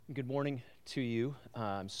Good morning to you.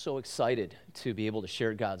 I'm so excited to be able to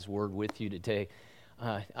share God's word with you today.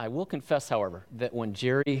 I will confess, however, that when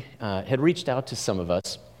Jerry had reached out to some of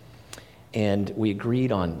us and we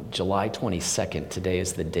agreed on July 22nd, today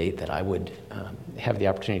is the date that I would have the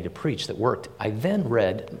opportunity to preach, that worked. I then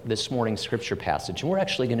read this morning's scripture passage, and we're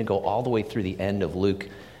actually going to go all the way through the end of Luke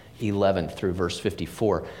 11 through verse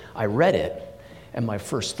 54. I read it, and my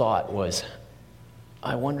first thought was,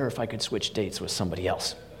 I wonder if I could switch dates with somebody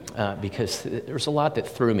else. Because there's a lot that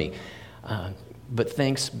threw me. But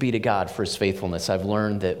thanks be to God for his faithfulness. I've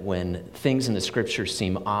learned that when things in the scriptures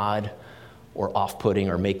seem odd or off-putting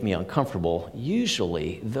or make me uncomfortable,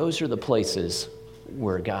 usually those are the places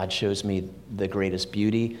where God shows me the greatest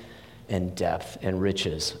beauty and depth and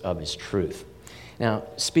riches of his truth. Now,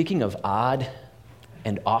 speaking of odd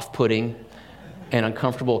and off-putting and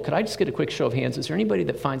uncomfortable, could I just get a quick show of hands? Is there anybody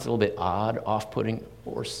that finds it a little bit odd, off-putting,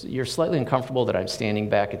 or you're slightly uncomfortable that I'm standing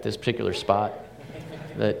back at this particular spot?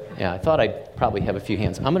 I thought I'd probably have a few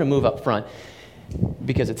hands. I'm going to move up front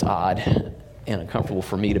because it's odd and uncomfortable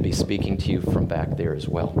for me to be speaking to you from back there as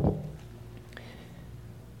well.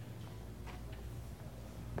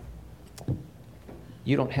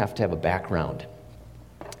 You don't have to have a background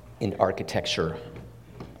in architecture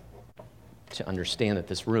to understand that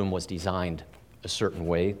this room was designed a certain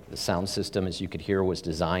way. The sound system, as you could hear, was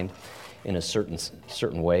designed in a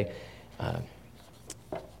certain way.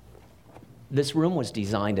 This room was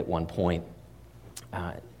designed at one point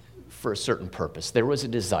for a certain purpose. There was a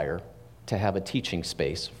desire to have a teaching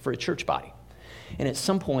space for a church body. And at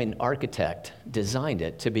some point, an architect designed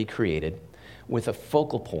it to be created with a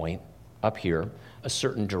focal point up here, a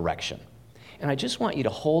certain direction. And I just want you to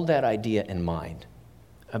hold that idea in mind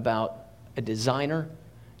about a designer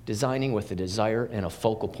designing with a desire and a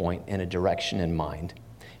focal point and a direction in mind.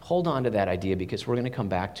 Hold on to that idea because we're going to come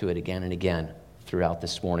back to it again and again throughout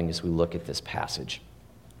this morning as we look at this passage.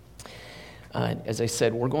 As I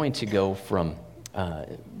said, we're going to go from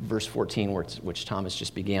verse 14, which Thomas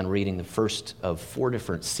just began reading, the first of four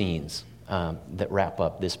different scenes that wrap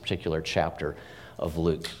up this particular chapter of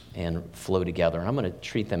Luke and flow together. And I'm going to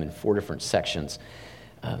treat them in four different sections.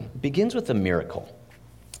 Begins with a miracle.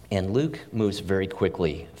 And Luke moves very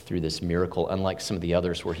quickly through this miracle, unlike some of the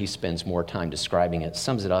others where he spends more time describing it,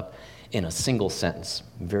 sums it up in a single sentence,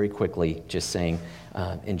 very quickly, just saying,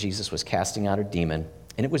 and Jesus was casting out a demon,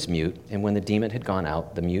 and it was mute, and when the demon had gone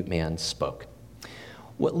out, the mute man spoke.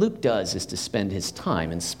 What Luke does is to spend his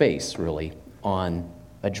time and space, really, on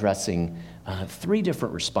addressing three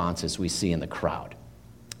different responses we see in the crowd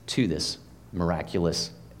to this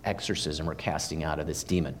miraculous exorcism or casting out of this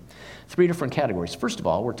demon. Three different categories. First of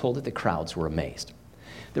all, we're told that the crowds were amazed.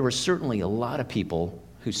 There were certainly a lot of people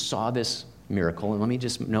who saw this miracle, and let me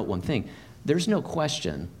just note one thing. There's no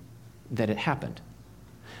question that it happened.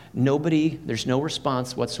 There's no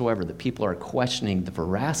response whatsoever that people are questioning the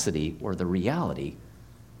veracity or the reality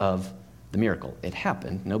of the miracle. It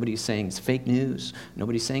happened. Nobody's saying it's fake news.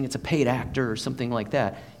 Nobody's saying it's a paid actor or something like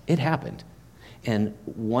that. It happened. And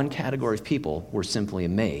one category of people were simply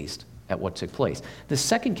amazed at what took place. The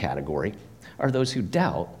second category are those who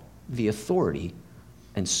doubt the authority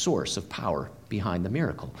and source of power behind the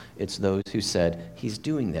miracle. It's those who said, he's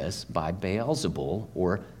doing this by Beelzebul,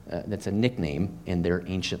 or that's a nickname in their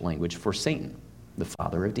ancient language for Satan, the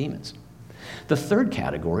father of demons. The third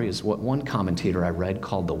category is what one commentator I read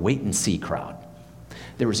called the wait-and-see crowd.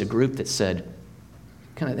 There was a group that said,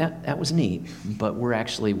 that was neat, but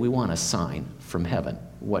we want a sign from heaven.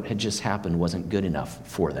 What had just happened wasn't good enough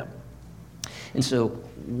for them. And so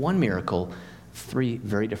one miracle, three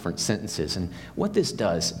very different sentences. And what this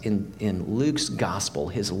does in Luke's gospel,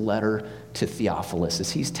 his letter to Theophilus,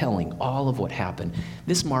 is he's telling all of what happened.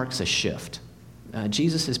 This marks a shift.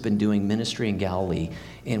 Jesus has been doing ministry in Galilee,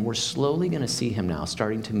 and we're slowly going to see him now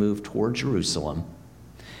starting to move toward Jerusalem.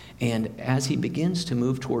 And as he begins to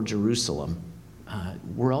move toward Jerusalem,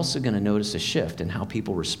 we're also going to notice a shift in how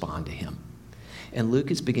people respond to him. And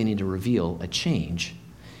Luke is beginning to reveal a change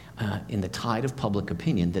in the tide of public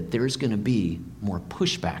opinion, that there's going to be more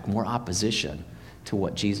pushback, more opposition to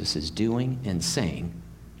what Jesus is doing and saying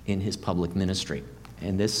in his public ministry.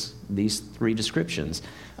 And these three descriptions,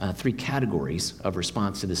 three categories of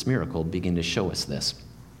response to this miracle begin to show us this.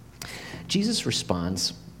 Jesus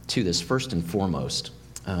responds to this first and foremost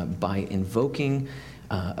by invoking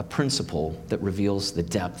a principle that reveals the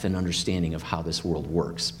depth and understanding of how this world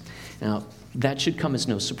works. Now, that should come as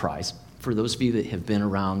no surprise. For those of you that have been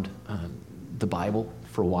around the Bible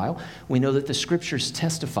for a while, we know that the scriptures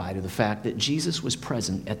testify to the fact that Jesus was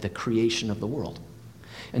present at the creation of the world.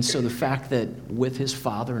 And so the fact that with his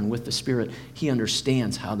Father and with the Spirit, he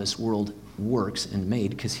understands how this world works and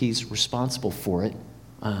made because he's responsible for it.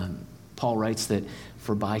 Paul writes that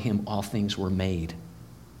for by him all things were made.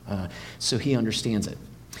 So he understands it.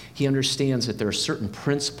 He understands that there are certain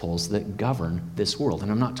principles that govern this world.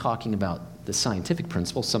 And I'm not talking about the scientific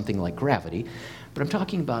principles, something like gravity, but I'm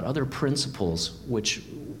talking about other principles which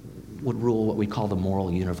would rule what we call the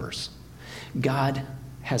moral universe. God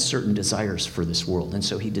has certain desires for this world, and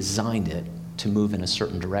so he designed it to move in a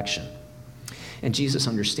certain direction. And Jesus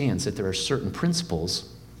understands that there are certain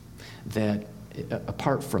principles that,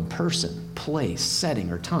 apart from person, place, setting,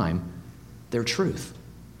 or time, they're truth.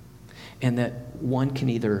 And that one can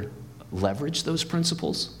either leverage those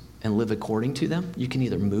principles and live according to them. You can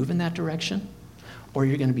either move in that direction, or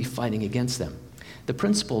you're going to be fighting against them. The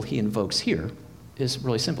principle he invokes here is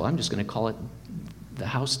really simple. I'm just going to call it the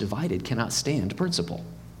house divided cannot stand principle.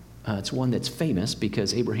 It's one that's famous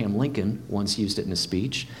because Abraham Lincoln once used it in a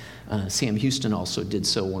speech. Sam Houston also did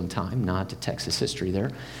so one time, nod to Texas history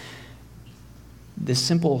there. This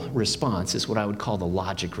simple response is what I would call the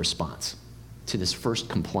logic response to this first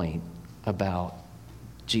complaint about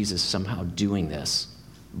Jesus somehow doing this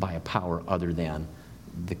by a power other than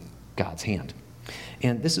God's hand.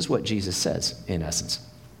 And this is what Jesus says, in essence.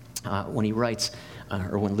 When he writes,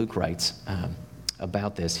 or when Luke writes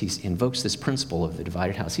about this, he invokes this principle of the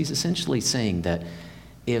divided house. He's essentially saying that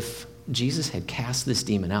if Jesus had cast this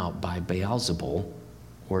demon out by Beelzebul,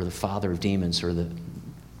 or the father of demons, or the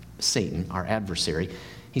Satan, our adversary,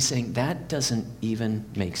 he's saying that doesn't even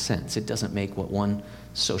make sense. It doesn't make what one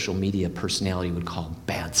social media personality would call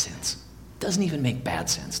bad sense. It doesn't even make bad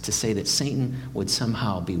sense to say that Satan would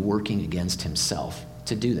somehow be working against himself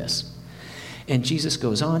to do this. And Jesus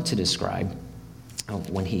goes on to describe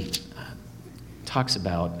when he talks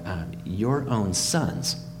about your own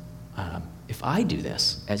sons. If I do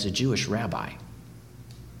this as a Jewish rabbi,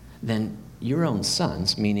 then your own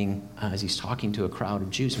sons, meaning as he's talking to a crowd of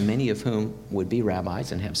Jews, many of whom would be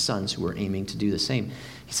rabbis and have sons who are aiming to do the same.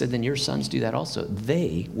 He said, then your sons do that also.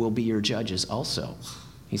 They will be your judges also.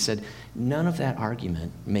 He said, none of that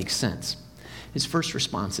argument makes sense. His first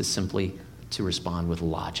response is simply to respond with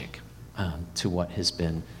logic to what has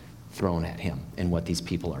been thrown at him and what these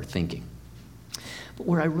people are thinking. But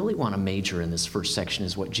where I really want to major in this first section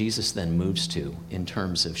is what Jesus then moves to in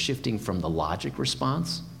terms of shifting from the logic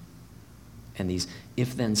response and these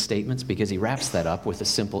if-then statements, because he wraps that up with a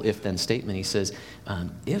simple if-then statement. He says,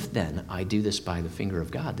 if then I do this by the finger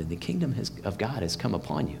of God, then the kingdom of God has come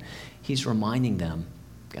upon you. He's reminding them,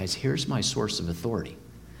 guys, here's my source of authority.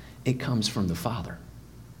 It comes from the Father.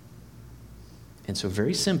 And so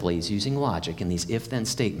very simply, he's using logic in these if-then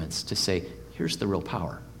statements to say, here's the real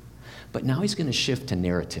power. But now he's going to shift to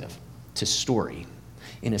narrative, to story,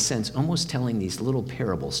 in a sense, almost telling these little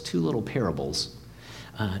parables, two little parables,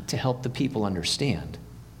 to help the people understand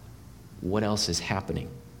what else is happening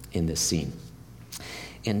in this scene.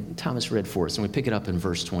 And Thomas read for us, and we pick it up in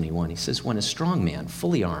verse 21. He says, when a strong man,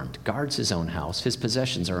 fully armed, guards his own house, his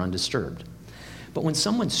possessions are undisturbed. But when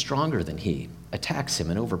someone stronger than he attacks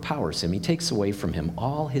him and overpowers him, he takes away from him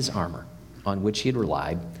all his armor on which he had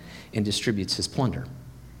relied and distributes his plunder.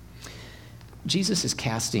 Jesus is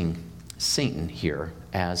casting Satan here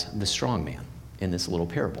as the strong man in this little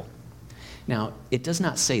parable. Now, it does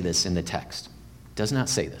not say this in the text. It does not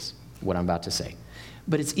say this, what I'm about to say.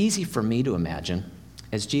 But it's easy for me to imagine,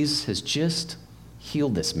 as Jesus has just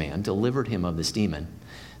healed this man, delivered him of this demon,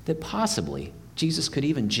 that possibly Jesus could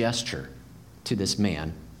even gesture to this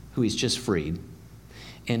man who he's just freed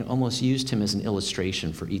and almost used him as an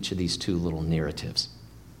illustration for each of these two little narratives.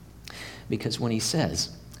 Because when he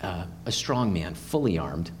says, a strong man, fully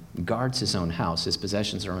armed, guards his own house, his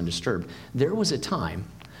possessions are undisturbed, there was a time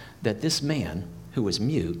that this man who was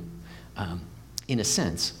mute, in a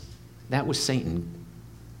sense, that was Satan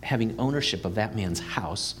having ownership of that man's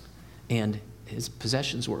house, and his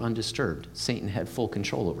possessions were undisturbed. Satan had full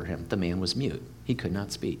control over him. The man was mute. He could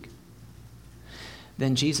not speak.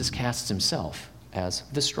 Then Jesus casts himself as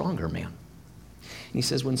the stronger man. And he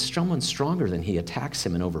says, when someone stronger than he attacks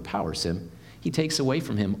him and overpowers him, he takes away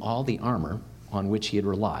from him all the armor on which he had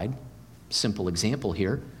relied. Simple example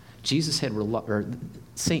here.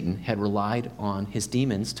 Satan had relied on his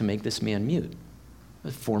demons to make this man mute,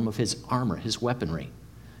 a form of his armor, his weaponry.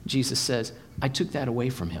 Jesus says, I took that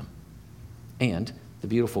away from him. And the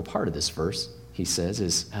beautiful part of this verse, he says,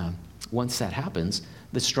 is once that happens,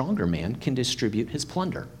 the stronger man can distribute his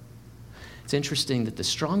plunder. It's interesting that the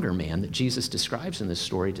stronger man that Jesus describes in this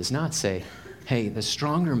story does not say, hey, the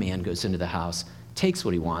stronger man goes into the house, takes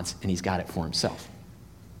what he wants, and he's got it for himself.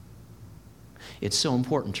 It's so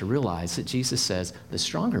important to realize that Jesus says the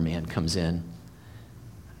stronger man comes in,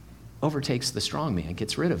 overtakes the strong man,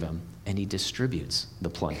 gets rid of him, and he distributes the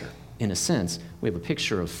plunder. In a sense, we have a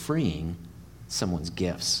picture of freeing someone's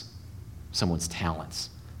gifts, someone's talents,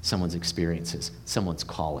 someone's experiences, someone's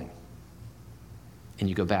calling. And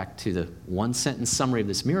you go back to the one-sentence summary of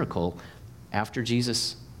this miracle. After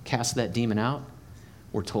Jesus cast that demon out,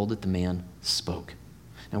 we're told that the man spoke.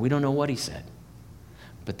 Now, we don't know what he said,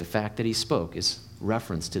 but the fact that he spoke is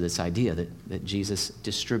reference to this idea that Jesus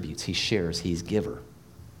distributes, he shares, he's giver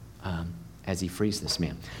as he frees this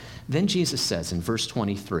man. Then Jesus says in verse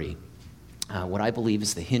 23, what I believe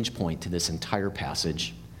is the hinge point to this entire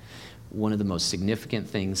passage, one of the most significant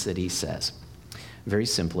things that he says. Very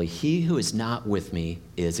simply, he who is not with me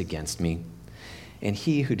is against me, and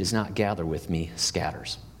he who does not gather with me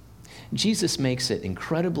scatters. Jesus makes it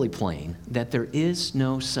incredibly plain that there is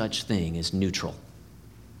no such thing as neutral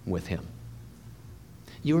with him.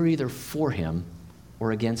 You are either for him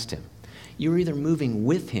or against him. You are either moving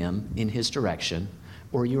with him in his direction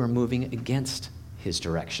or you are moving against his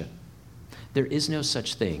direction. There is no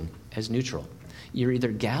such thing as neutral. You're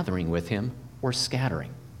either gathering with him or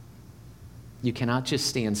scattering. You cannot just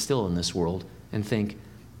stand still in this world and think,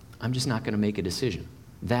 I'm just not going to make a decision.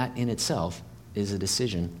 That in itself is a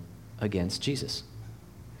decision against Jesus.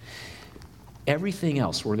 Everything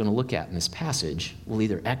else we're going to look at in this passage will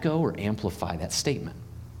either echo or amplify that statement.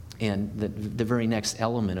 And the very next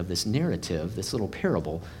element of this narrative, this little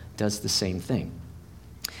parable, does the same thing.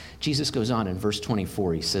 Jesus goes on in verse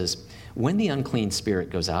 24, he says, when the unclean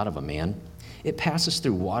spirit goes out of a man, it passes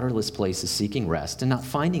through waterless places seeking rest, and not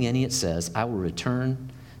finding any, it says, I will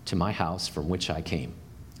return to my house from which I came.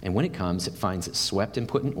 And when it comes, it finds it swept and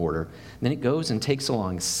put in order. Then it goes and takes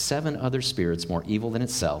along 7 other spirits more evil than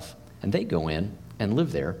itself, and they go in and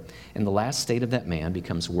live there, and the last state of that man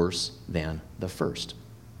becomes worse than the first.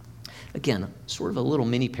 Again, sort of a little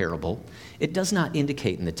mini parable. It does not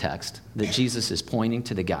indicate in the text that Jesus is pointing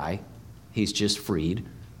to the guy he's just freed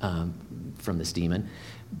from this demon,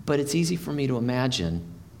 but it's easy for me to imagine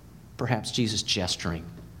perhaps Jesus gesturing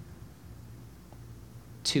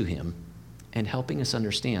to him and helping us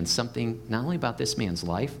understand something not only about this man's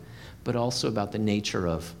life, but also about the nature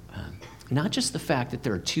of not just the fact that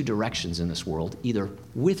there are 2 directions in this world, either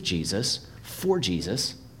with Jesus, for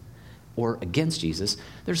Jesus, or against Jesus.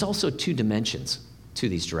 There's also 2 dimensions to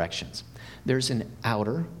these directions. There's an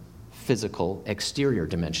outer, physical, exterior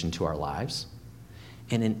dimension to our lives,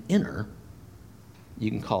 and an inner, you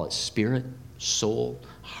can call it spirit, soul,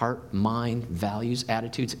 heart, mind, values,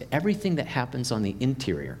 attitudes, everything that happens on the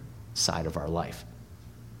interior side of our life.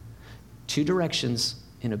 2 directions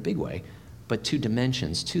in a big way, but 2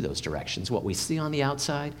 dimensions to those directions, what we see on the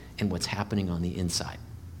outside and what's happening on the inside.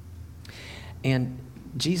 And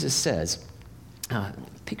Jesus says,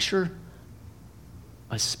 picture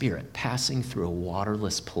a spirit passing through a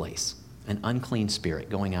waterless place, an unclean spirit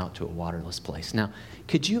going out to a waterless place. Now,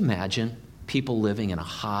 could you imagine people living in a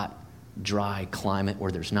hot, dry climate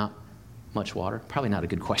where there's not much water? Probably not a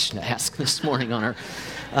good question to ask this morning on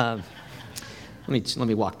our... let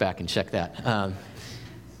me walk back and check that.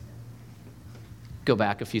 Go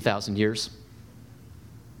back a few thousand years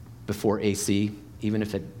before AC, even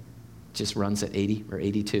if it just runs at 80 or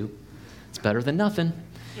 82. It's better than nothing.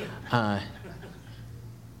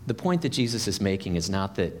 The point that Jesus is making is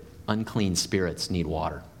not that unclean spirits need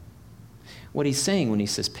water. What he's saying when he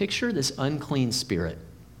says, picture this unclean spirit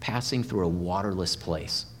passing through a waterless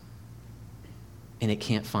place, and it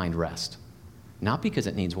can't find rest. Not because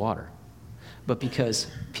it needs water, but because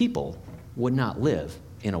people would not live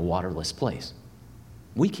in a waterless place.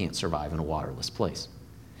 We can't survive in a waterless place.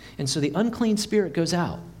 And so the unclean spirit goes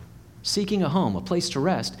out, seeking a home, a place to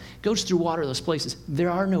rest, goes through waterless places. There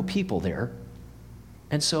are no people there.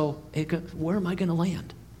 And so where am I going to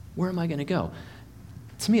land? Where am I going to go?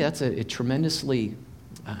 To me, that's a tremendously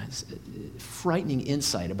frightening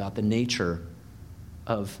insight about the nature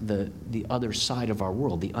of the other side of our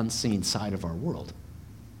world, the unseen side of our world.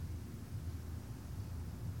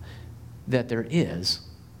 That there is,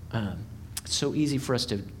 so easy for us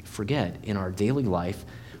to forget in our daily life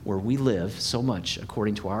where we live so much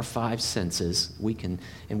according to our 5 senses, and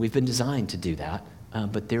we've been designed to do that,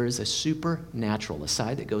 but there is a supernatural, a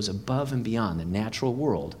side that goes above and beyond the natural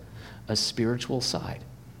world, a spiritual side,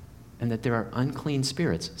 and that there are unclean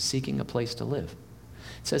spirits seeking a place to live.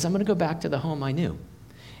 It says, I'm going to go back to the home I knew,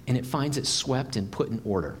 and it finds it swept and put in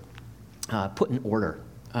order. Put in order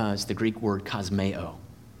is the Greek word kosmeo.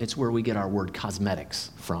 It's where we get our word cosmetics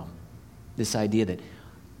from. This idea that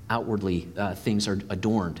outwardly things are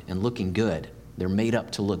adorned and looking good. They're made up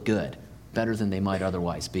to look good, better than they might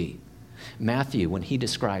otherwise be. Matthew, when he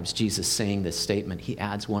describes Jesus saying this statement, he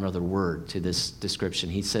adds one other word to this description.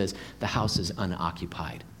 He says, the house is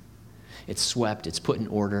unoccupied. It's swept, it's put in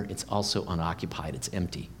order, it's also unoccupied, it's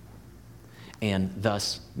empty. And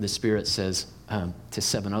thus, the Spirit says to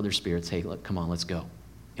 7 other spirits, hey, look, come on, let's go.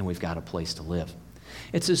 And we've got a place to live.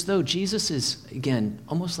 It's as though Jesus is, again,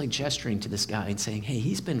 almost like gesturing to this guy and saying, hey,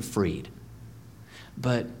 he's been freed.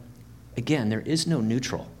 But again, there is no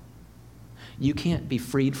neutral. You can't be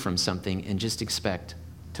freed from something and just expect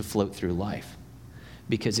to float through life.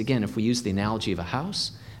 Because again, if we use the analogy of a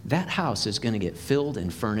house, that house is going to get filled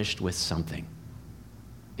and furnished with something.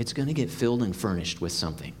 It's going to get filled and furnished with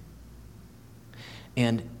something.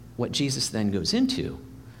 And what Jesus then goes into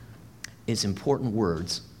is important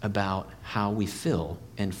words about how we fill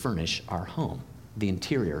and furnish our home, the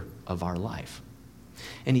interior of our life.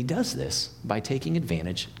 And he does this by taking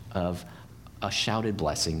advantage of a shouted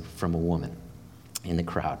blessing from a woman in the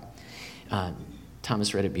crowd.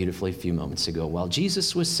 Thomas read it beautifully a few moments ago. While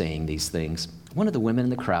Jesus was saying these things, one of the women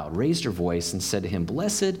in the crowd raised her voice and said to him,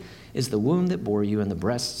 "Blessed is the womb that bore you and the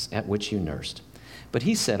breasts at which you nursed." But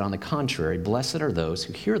he said, on the contrary, "Blessed are those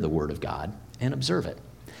who hear the word of God and observe it."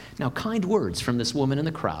 Now, kind words from this woman in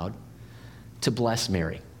the crowd to bless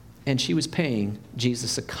Mary. And she was paying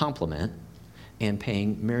Jesus a compliment and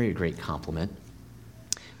paying Mary a great compliment.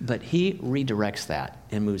 But he redirects that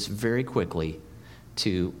and moves very quickly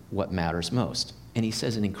to what matters most. And he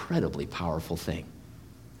says an incredibly powerful thing,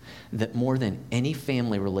 that more than any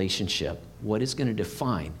family relationship, what is going to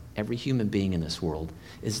define every human being in this world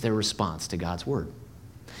is their response to God's word.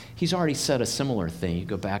 He's already said a similar thing. You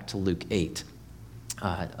go back to Luke 8,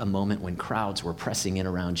 a moment when crowds were pressing in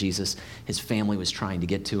around Jesus. His family was trying to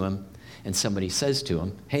get to him. And somebody says to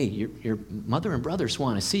him, "Hey, your mother and brothers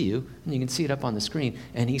want to see you." And you can see it up on the screen.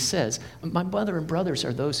 And he says, "My mother and brothers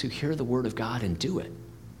are those who hear the word of God and do it."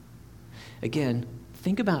 Again,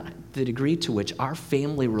 think about the degree to which our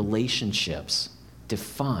family relationships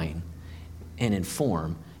define and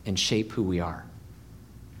inform and shape who we are.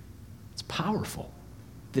 It's powerful,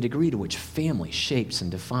 the degree to which family shapes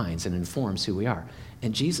and defines and informs who we are.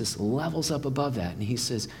 And Jesus levels up above that, and he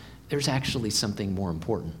says, there's actually something more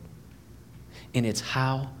important. And it's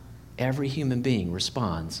how every human being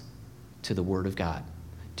responds to the word of God.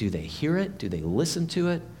 Do they hear it? Do they listen to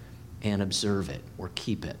it and observe it or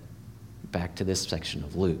keep it? Back to this section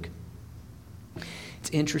of Luke. It's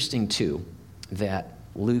interesting, too, that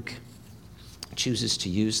Luke chooses to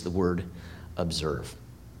use the word observe.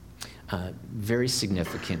 Very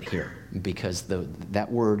significant here, because that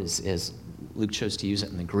word, as Luke chose to use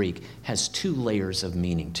it in the Greek, has 2 layers of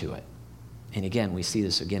meaning to it. And again, we see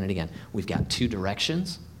this again and again. We've got 2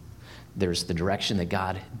 directions. There's the direction that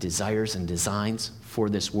God desires and designs for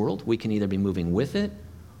this world. We can either be moving with it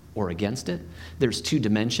or against it. There's 2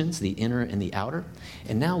 dimensions, the inner and the outer.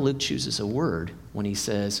 And now Luke chooses a word when he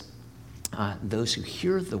says, those who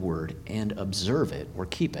hear the word and observe it or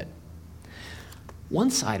keep it. One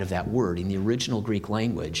side of that word in the original Greek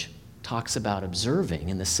language talks about observing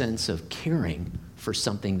in the sense of caring for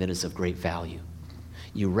something that is of great value.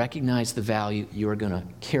 You recognize the value, you're going to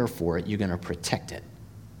care for it, you're going to protect it.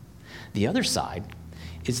 The other side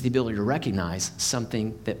is the ability to recognize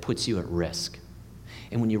something that puts you at risk.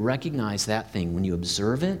 And when you recognize that thing, when you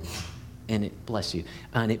observe it, and it, bless you,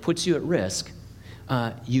 and it puts you at risk,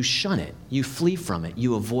 you shun it, you flee from it,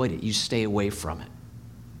 you avoid it, you stay away from it.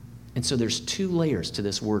 And so there's 2 layers to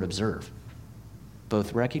this word observe,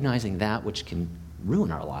 both recognizing that which can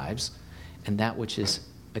ruin our lives and that which is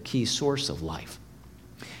a key source of life.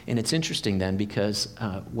 And it's interesting then, because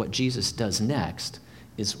what Jesus does next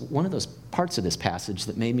is one of those parts of this passage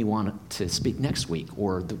that made me want to speak next week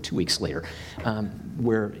or 2 weeks later,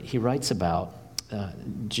 where he writes about,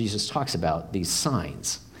 Jesus talks about these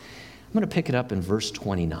signs. I'm going to pick it up in verse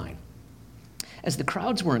 29. As the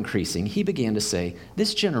crowds were increasing, he began to say,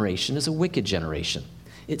 "This generation is a wicked generation.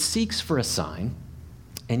 It seeks for a sign,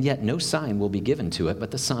 and yet no sign will be given to it but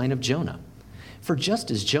the sign of Jonah. For just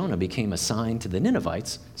as Jonah became a sign to the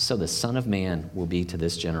Ninevites, so the Son of Man will be to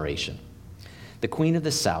this generation. The queen of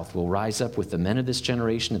the south will rise up with the men of this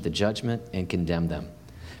generation at the judgment and condemn them,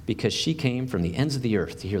 because she came from the ends of the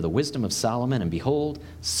earth to hear the wisdom of Solomon, and behold,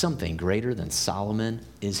 something greater than Solomon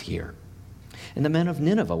is here. And the men of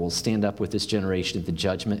Nineveh will stand up with this generation at the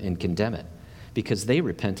judgment and condemn it, because they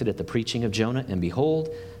repented at the preaching of Jonah, and behold,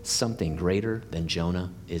 something greater than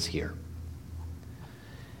Jonah is here."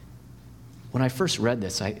 When I first read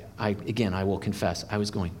this, I will confess, I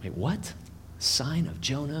was going, wait, what? Sign of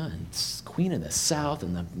Jonah and queen of the south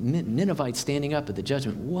and the Ninevites standing up at the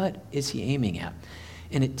judgment. What is he aiming at?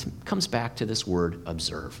 And it comes back to this word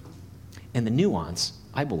observe. and the nuance,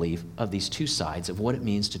 I believe, of these two sides of what it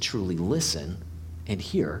means to truly listen and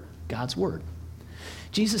hear God's word.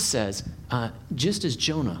 Jesus says, just as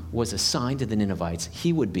Jonah was a sign to the Ninevites,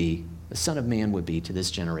 the Son of Man would be to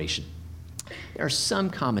this generation. There are some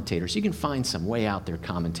commentators, you can find some way out there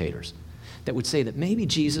commentators, that would say that maybe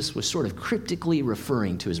Jesus was sort of cryptically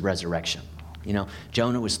referring to his resurrection. You know,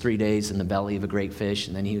 Jonah was 3 days in the belly of a great fish,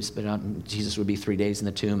 and then he was spit out, and Jesus would be 3 days in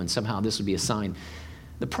the tomb, and somehow this would be a sign.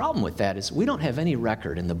 The problem with that is we don't have any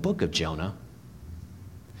record in the book of Jonah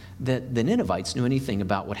that the Ninevites knew anything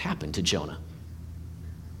about what happened to Jonah.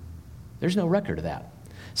 There's no record of that.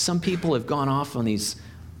 Some people have gone off on these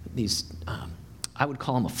I would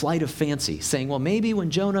call them a flight of fancy, saying, well, maybe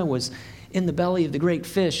when Jonah was in the belly of the great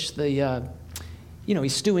fish,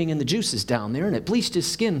 he's stewing in the juices down there, and it bleached his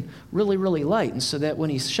skin really, really light. And so that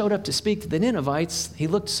when he showed up to speak to the Ninevites, he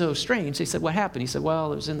looked so strange. They said, what happened? He said,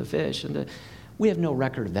 well, it was in the fish. And we have no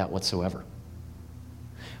record of that whatsoever.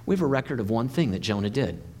 We have a record of one thing that Jonah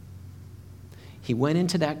did. He went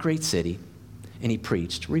into that great city, and he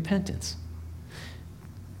preached repentance.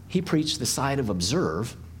 He preached the side of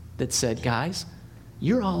observe that said, guys,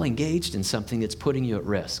 you're all engaged in something that's putting you at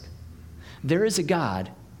risk. There is a God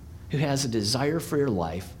who has a desire for your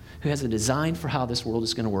life, who has a design for how this world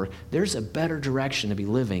is going to work. There's a better direction to be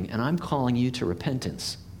living, and I'm calling you to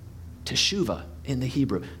repentance, to shuva in the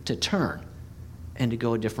Hebrew, to turn and to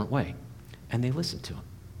go a different way. And they listened to him.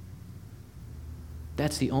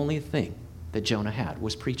 That's the only thing that Jonah had,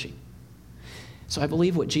 was preaching. So I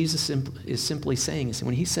believe what Jesus is simply saying is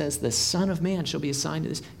when he says the Son of Man shall be assigned to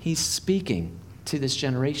this, he's speaking to this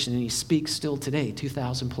generation, and he speaks still today,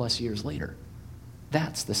 2,000 plus years later.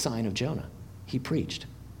 That's the sign of Jonah. He preached.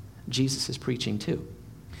 Jesus is preaching too.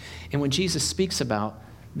 And when Jesus speaks about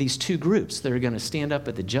these two groups that are going to stand up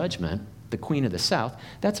at the judgment, the Queen of the South,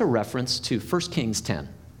 that's a reference to 1 Kings 10.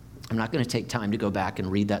 I'm not going to take time to go back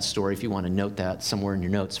and read that story if you want to note that somewhere in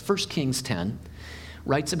your notes. 1 Kings 10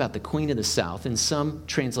 writes about the Queen of the South. In some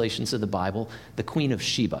translations of the Bible, the Queen of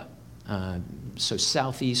Sheba. So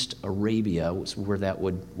southeast Arabia was where that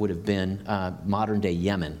would have been, modern-day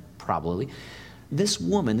Yemen, probably. This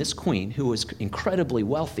woman, this queen, who was incredibly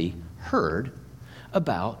wealthy, heard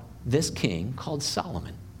about this king called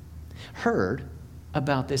Solomon. Heard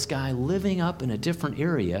about this guy living up in a different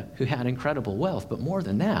area who had incredible wealth. But more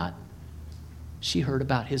than that, she heard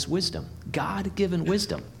about his wisdom, God-given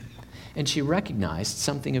wisdom. And she recognized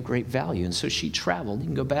something of great value. And so she traveled. You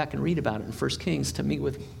can go back and read about it in 1 Kings to meet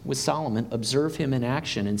with Solomon, observe him in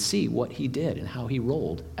action, and see what he did and how he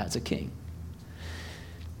rolled as a king.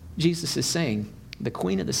 Jesus is saying the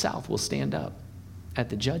Queen of the South will stand up at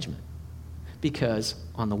the judgment because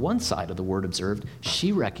on the one side of the word observed,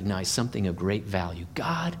 she recognized something of great value,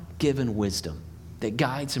 God-given wisdom that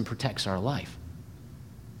guides and protects our life.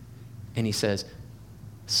 And he says,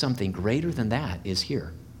 something greater than that is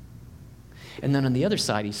here. And then on the other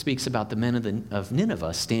side, he speaks about the men of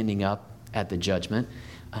Nineveh standing up at the judgment.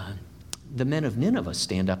 The men of Nineveh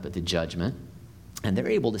stand up at the judgment, and they're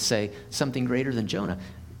able to say something greater than Jonah.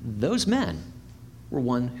 Those men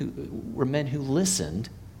were men who listened.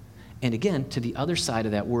 And again, to the other side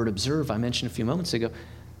of that word observe I mentioned a few moments ago,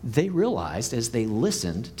 they realized as they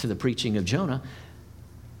listened to the preaching of Jonah,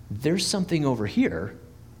 there's something over here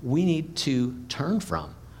we need to turn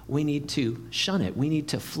from. We need to shun it. We need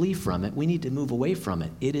to flee from it. We need to move away from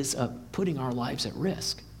it. It is putting our lives at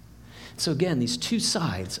risk. So again, these two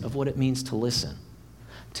sides of what it means to listen,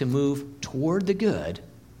 to move toward the good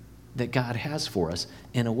that God has for us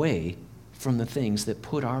and away from the things that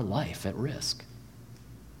put our life at risk.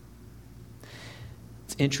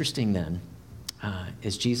 It's interesting then,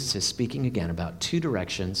 as Jesus is speaking again about two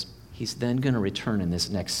directions, he's then going to return in this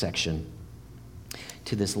next section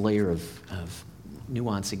to this layer of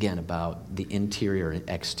nuance again about the interior and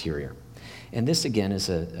exterior. And this again is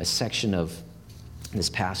a section of this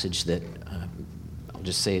passage that, I'll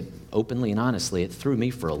just say it openly and honestly, it threw me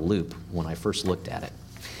for a loop when I first looked at it.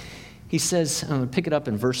 He says, I'm going to pick it up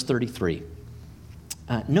in verse 33.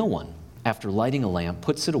 No one, after lighting a lamp,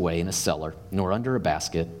 puts it away in a cellar, nor under a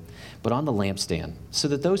basket, but on the lampstand, so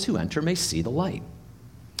that those who enter may see the light.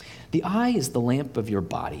 The eye is the lamp of your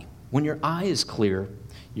body. When your eye is clear,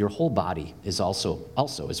 your whole body is also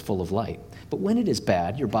is full of light. But when it is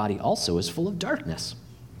bad, your body also is full of darkness.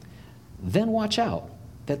 Then watch out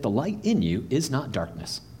that the light in you is not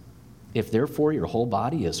darkness. If therefore your whole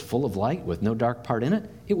body is full of light with no dark part in it,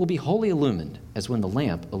 it will be wholly illumined, as when the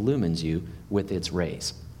lamp illumines you with its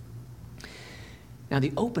rays. Now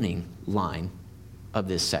the opening line of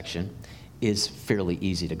this section is fairly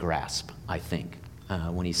easy to grasp, I think,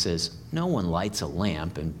 when he says, no one lights a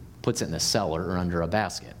lamp and puts it in a cellar or under a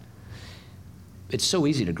basket. it's so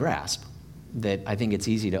easy to grasp that I think it's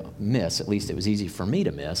easy to miss, at least it was easy for me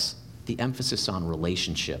to miss, the emphasis on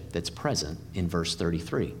relationship that's present in verse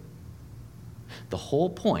 33. The whole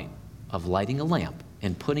point of lighting a lamp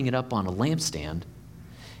and putting it up on a lampstand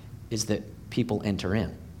is that people enter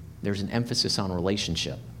in. There's an emphasis on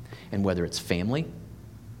relationship. And whether it's family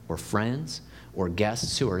or friends or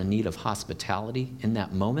guests who are in need of hospitality in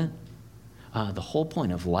that moment, the whole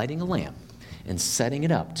point of lighting a lamp and setting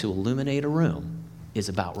it up to illuminate a room is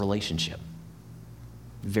about relationship.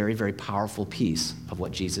 Very, very powerful piece of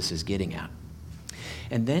what Jesus is getting at.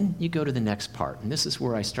 And then you go to the next part, and this is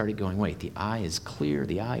where I started going, wait, the eye is clear,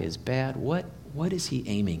 the eye is bad. What is he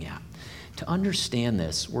aiming at? To understand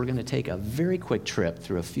this, we're going to take a very quick trip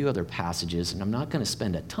through a few other passages, and I'm not going to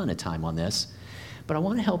spend a ton of time on this, but I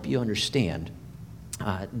want to help you understand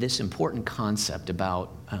this important concept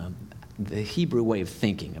about the Hebrew way of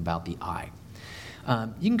thinking about the eye.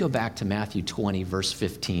 You can go back to Matthew 20, verse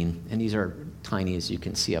 15, and these are tiny as you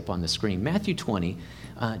can see up on the screen. Matthew 20,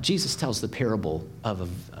 Jesus tells the parable of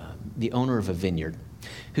the owner of a vineyard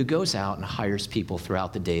who goes out and hires people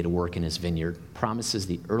throughout the day to work in his vineyard, promises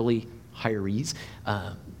the early hirees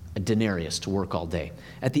a denarius to work all day.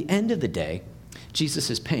 At the end of the day, Jesus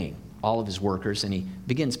is paying all of his workers, and he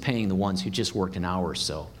begins paying the ones who just worked an hour or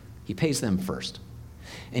so. He pays them first,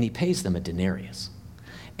 and he pays them a denarius.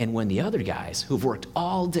 And when the other guys who've worked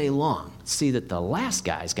all day long see that the last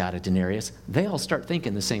guy's got a denarius, they all start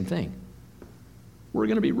thinking the same thing. We're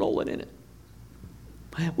going to be rolling in it.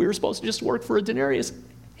 We were supposed to just work for a denarius.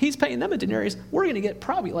 He's paying them a denarius. We're going to get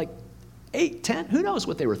probably like 8, 10, who knows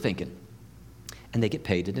what they were thinking. And they get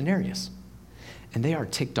paid a denarius. And they are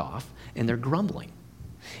ticked off, and they're grumbling.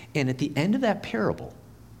 And at the end of that parable,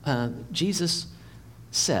 Jesus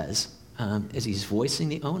says, as he's voicing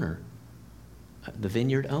the owner, the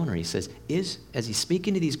vineyard owner, he says, as he's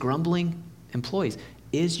speaking to these grumbling employees,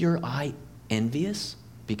 is your eye envious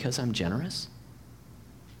because I'm generous?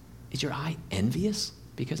 Is your eye envious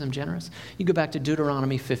because I'm generous? You go back to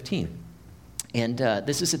Deuteronomy 15, and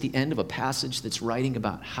this is at the end of a passage that's writing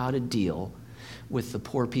about how to deal with the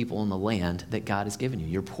poor people in the land that God has given you,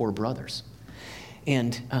 your poor brothers.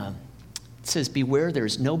 And it says, beware, there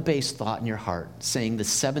is no base thought in your heart, saying the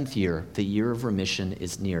 7th year, the year of remission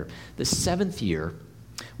is near. The 7th year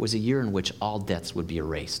was a year in which all debts would be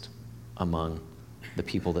erased among the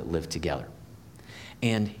people that lived together.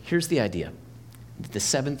 And here's the idea. The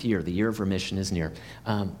 7th year, the year of remission is near.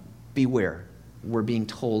 Beware, we're being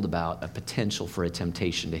told about a potential for a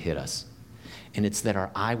temptation to hit us. And it's that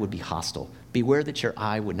our eye would be hostile. Beware that your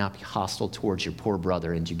eye would not be hostile towards your poor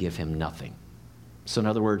brother and you give him nothing. So in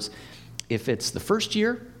other words, if it's the first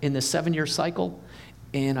year in the 7-year cycle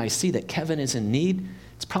and I see that Kevin is in need,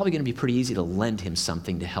 it's probably going to be pretty easy to lend him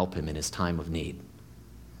something to help him in his time of need.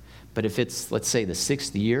 But if it's, let's say, the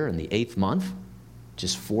 6th year and the 8th month,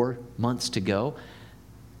 just 4 months to go,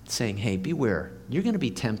 saying, hey, beware, you're going to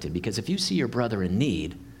be tempted, because if you see your brother in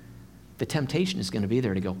need, the temptation is going to be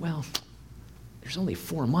there to go, well, there's only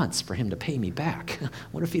 4 months for him to pay me back.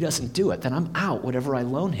 What if he doesn't do it? Then I'm out whatever I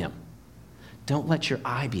loan him. Don't let your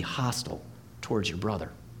eye be hostile towards your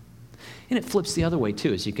brother. And it flips the other way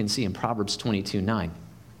too, as you can see in Proverbs 22:9.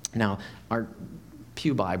 Now, our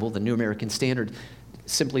Pew Bible, the New American Standard,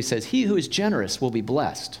 simply says, he who is generous will be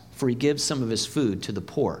blessed, for he gives some of his food to the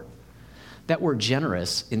poor. That word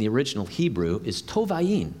generous in the original Hebrew is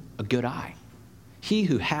tovayin, a good eye. He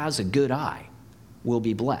who has a good eye will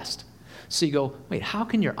be blessed. So you go, wait, how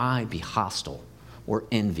can your eye be hostile or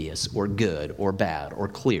envious or good or bad or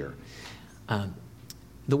clear?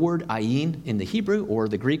 The word ayin in the Hebrew, or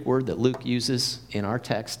the Greek word that Luke uses in our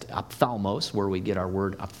text, ophthalmos, where we get our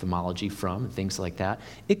word ophthalmology from, and things like that,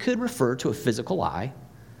 it could refer to a physical eye,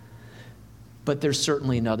 but there's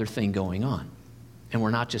certainly another thing going on. And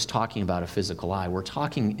we're not just talking about a physical eye. We're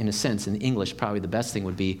talking, in a sense, in English, probably the best thing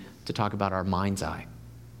would be to talk about our mind's eye.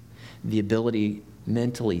 The ability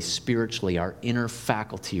mentally, spiritually, our inner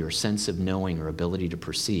faculty or sense of knowing or ability to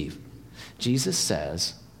perceive. Jesus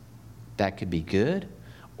says that could be good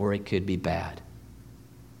or it could be bad.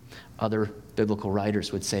 Other biblical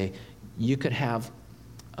writers would say you could have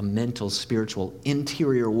a mental, spiritual,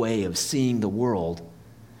 interior way of seeing the world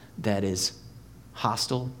that is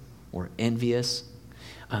hostile or envious.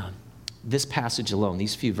 This passage alone,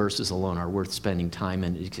 these few verses alone, are worth spending time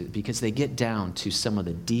in because they get down to some of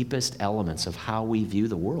the deepest elements of how we view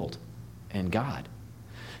the world and God.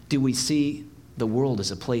 Do we see the world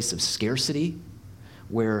as a place of scarcity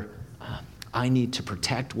where I need to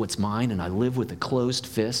protect what's mine and I live with a closed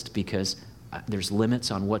fist because there's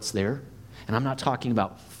limits on what's there? And I'm not talking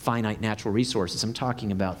about finite natural resources. I'm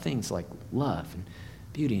talking about things like love and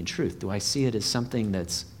beauty and truth? Do I see it as something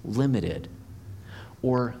that's limited?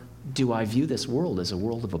 Or do I view this world as a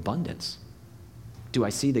world of abundance? Do I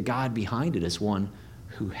see the God behind it as one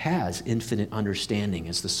who has infinite understanding,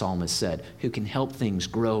 as the psalmist said, who can help things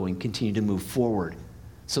grow and continue to move forward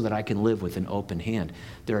so that I can live with an open hand?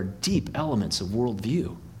 There are deep elements of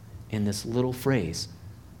worldview in this little phrase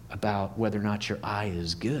about whether or not your eye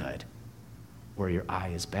is good or your eye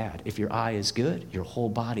is bad. If your eye is good, your whole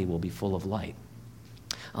body will be full of light.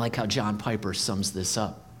 I like how John Piper sums this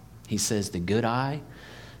up. He says, the good eye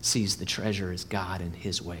sees the treasure as God and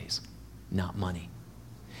his ways, not money.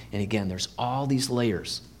 And again, there's all these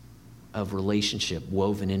layers of relationship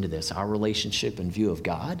woven into this. Our relationship and view of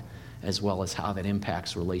God, as well as how that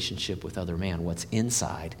impacts relationship with other man, what's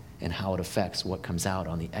inside and how it affects what comes out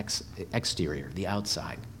on the exterior, the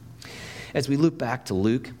outside. As we loop back to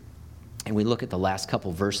Luke and we look at the last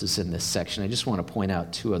couple verses in this section, I just want to point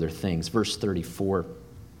out two other things. Verse 35,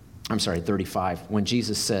 when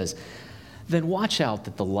Jesus says, then watch out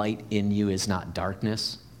that the light in you is not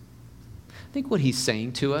darkness. I think what he's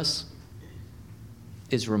saying to us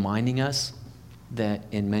is reminding us that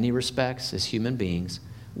in many respects, as human beings,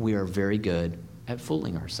 we are very good at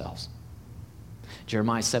fooling ourselves.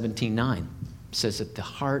 Jeremiah 17:9 says that the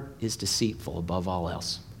heart is deceitful above all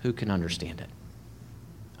else. Who can understand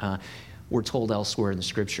it? We're told elsewhere in the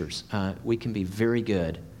scriptures, we can be very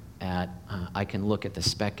good at, I can look at the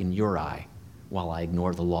speck in your eye while I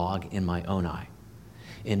ignore the log in my own eye.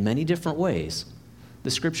 In many different ways, the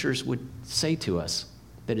scriptures would say to us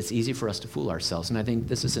that it's easy for us to fool ourselves. And I think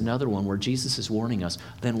this is another one where Jesus is warning us,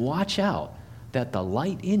 then watch out that the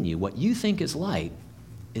light in you, what you think is light,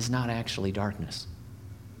 is not actually darkness.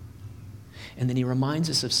 And then he reminds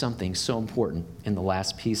us of something so important in the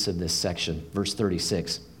last piece of this section, verse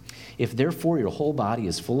 36. If therefore your whole body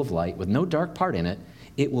is full of light with no dark part in it,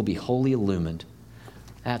 it will be wholly illumined.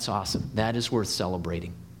 That's awesome. That is worth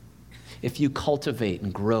celebrating. If you cultivate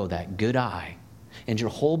and grow that good eye, and your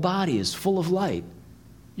whole body is full of light,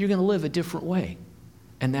 you're going to live a different way.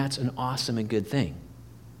 And that's an awesome and good thing.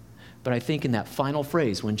 But I think in that final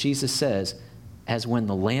phrase, when Jesus says, as when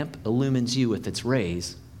the lamp illumines you with its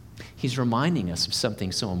rays, he's reminding us of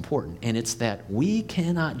something so important. And it's that we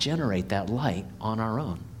cannot generate that light on our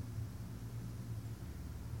own.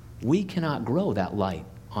 We cannot grow that light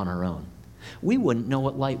on our own. We wouldn't know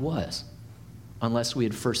what light was unless we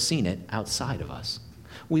had first seen it outside of us.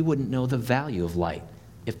 We wouldn't know the value of light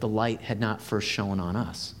if the light had not first shone on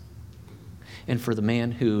us. And for the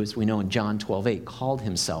man who, as we know in John 12:8, called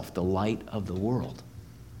himself the light of the world,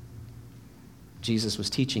 Jesus was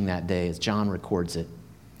teaching that day, as John records it,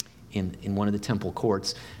 in one of the temple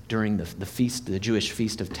courts during the feast, the Jewish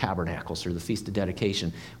Feast of Tabernacles, or the Feast of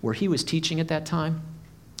Dedication, where he was teaching at that time.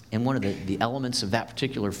 And one of the elements of that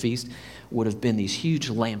particular feast would have been these huge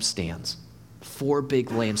lampstands, 4 big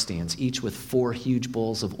lampstands, each with 4 huge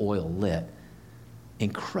bowls of oil lit.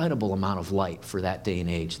 Incredible amount of light for that day and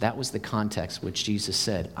age. That was the context which Jesus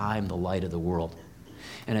said, I'm the light of the world.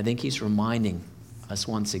 And I think he's reminding us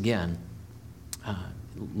once again,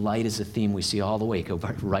 light is a theme we see all the way, go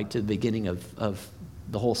right to the beginning of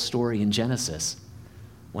the whole story in Genesis.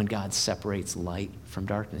 When God separates light from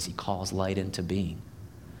darkness, he calls light into being.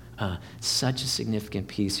 Such a significant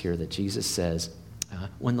piece here that Jesus says,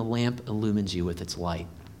 when the lamp illumines you with its light,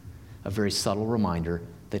 a very subtle reminder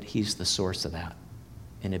that he's the source of that.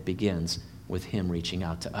 And it begins with him reaching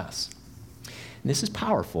out to us. And this is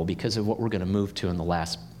powerful because of what we're going to move to in the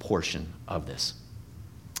last portion of this.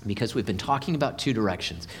 Because we've been talking about 2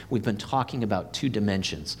 directions. We've been talking about 2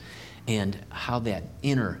 dimensions and how that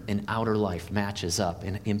inner and outer life matches up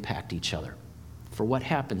and impact each other. For what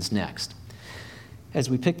happens next? As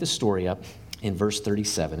we pick the story up in verse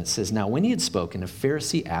 37, it says, now when he had spoken, a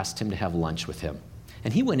Pharisee asked him to have lunch with him.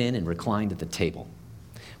 And he went in and reclined at the table.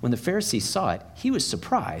 When the Pharisee saw it, he was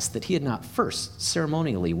surprised that he had not first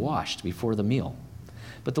ceremonially washed before the meal.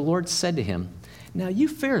 But the Lord said to him, now you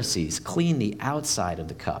Pharisees clean the outside of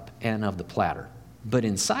the cup and of the platter, but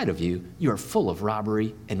inside of you, you are full of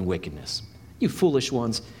robbery and wickedness. You foolish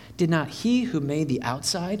ones, did not he who made the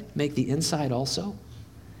outside make the inside also?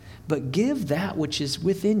 But give that which is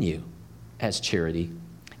within you as charity,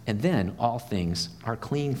 and then all things are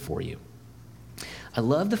clean for you. I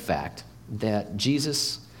love the fact that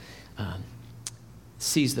Jesus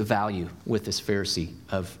sees the value with this Pharisee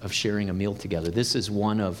of sharing a meal together. This is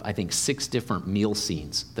one of, I think, 6 different meal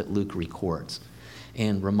scenes that Luke records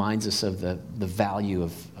and reminds us of the value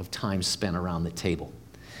of time spent around the table.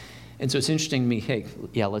 And so it's interesting to me, hey,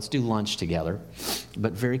 yeah, let's do lunch together.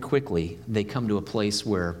 But very quickly, they come to a place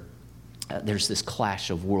where there's this clash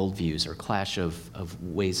of worldviews or clash of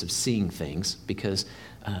ways of seeing things because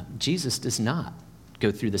Jesus does not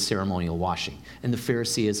go through the ceremonial washing. And the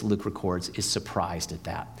Pharisee, as Luke records, is surprised at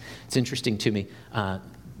that. It's interesting to me,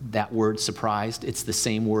 that word surprised, it's the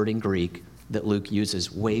same word in Greek that Luke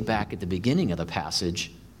uses way back at the beginning of the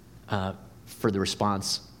passage for the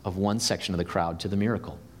response of one section of the crowd to the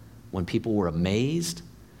miracle. When people were amazed,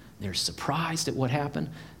 they're surprised at what happened.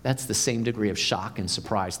 That's the same degree of shock and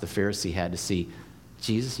surprise the Pharisee had to see,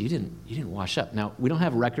 Jesus, you didn't wash up. Now, we don't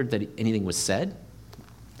have a record that anything was said.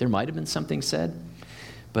 There might have been something said,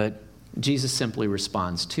 but Jesus simply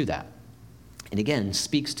responds to that. And again,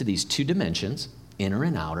 speaks to these two dimensions, inner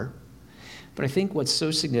and outer. But I think what's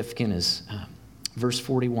so significant is verse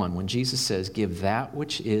 41, when Jesus says, give that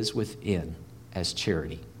which is within as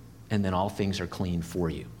charity, and then all things are clean for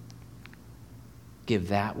you. Give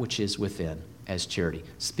that which is within as charity.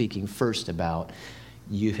 Speaking first about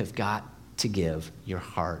you have got to give your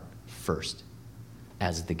heart first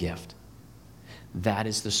as the gift. That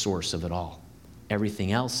is the source of it all.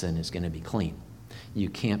 Everything else then is going to be clean. You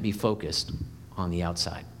can't be focused on the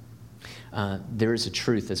outside. There is a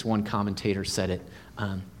truth, as one commentator said it,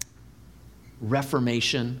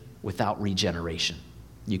 reformation without regeneration.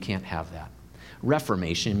 You can't have that.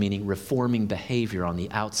 Reformation, meaning reforming behavior on the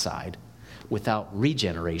outside, without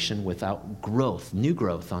regeneration, without growth, new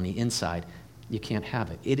growth on the inside, you can't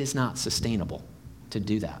have it. It is not sustainable to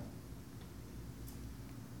do that.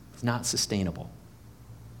 It's not sustainable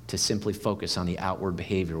to simply focus on the outward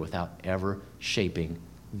behavior without ever shaping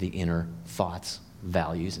the inner thoughts,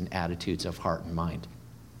 values, and attitudes of heart and mind.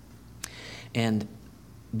 And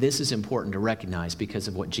this is important to recognize because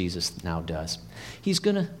of what Jesus now does. He's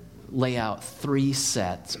going to lay out two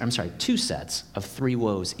sets of three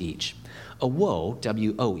woes each. A woe,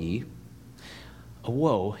 W-O-E, a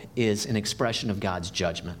woe is an expression of God's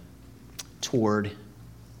judgment toward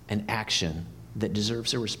an action that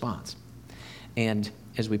deserves a response. And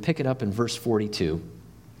as we pick it up in verse 42,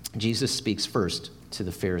 Jesus speaks first to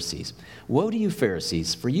the Pharisees. Woe to you,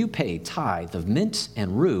 Pharisees, for you pay tithe of mint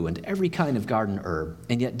and rue and every kind of garden herb,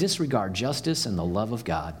 and yet disregard justice and the love of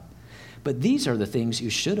God. But these are the things you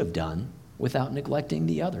should have done without neglecting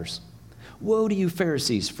the others. Woe to you,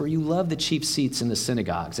 Pharisees, for you love the chief seats in the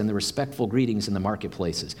synagogues and the respectful greetings in the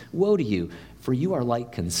marketplaces. Woe to you, for you are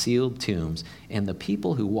like concealed tombs, and the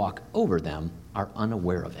people who walk over them are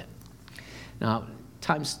unaware of it. Now,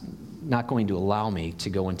 time's not going to allow me to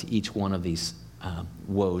go into each one of these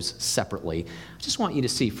woes separately. I just want you to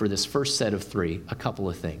see for this first set of three a couple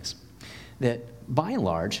of things. That by and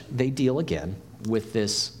large, they deal again with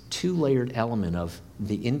this two-layered element of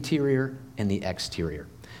the interior and the exterior.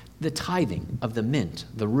 The tithing of the mint,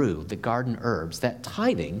 the rue, the garden herbs, that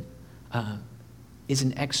tithing is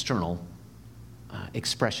an external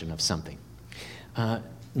expression of something.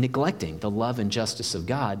 Neglecting the love and justice of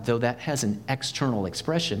God, though that has an external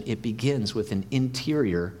expression, it begins with an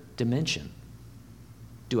interior dimension.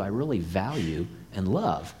 Do I really value and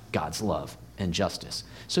love God's love and justice?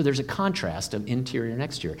 So there's a contrast of interior and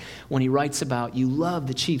exterior. When he writes about you love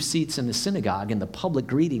the chief seats in the synagogue and the public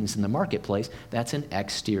greetings in the marketplace, that's an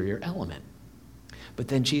exterior element. But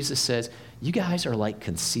then Jesus says, you guys are like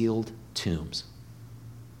concealed tombs.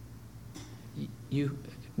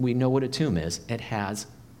 We know what a tomb is. It has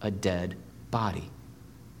a dead body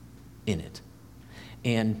in it.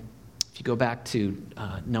 And if you go back to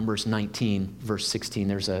Numbers 19, verse 16,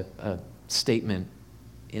 there's a statement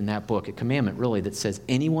in that book, a commandment really, that says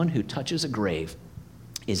anyone who touches a grave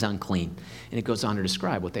is unclean. And it goes on to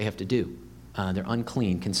describe what they have to do. They're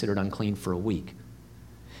unclean, considered unclean for a week.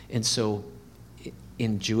 And so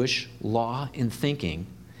in Jewish law and thinking,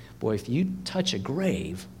 boy, if you touch a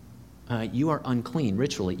grave, you are unclean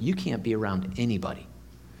ritually. You can't be around anybody.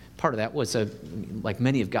 Part of that was, like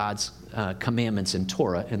many of God's commandments in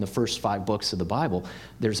Torah, in the first 5 books of the Bible,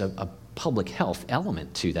 there's a public health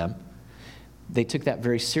element to them. They took that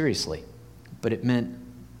very seriously, but it meant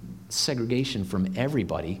segregation from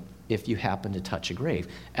everybody if you happen to touch a grave.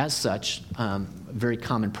 As such, a very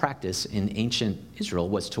common practice in ancient Israel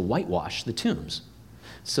was to whitewash the tombs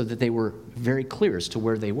so that they were very clear as to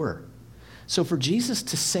where they were. So for Jesus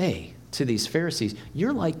to say to these Pharisees,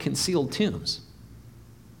 you're like concealed tombs,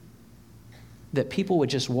 that people would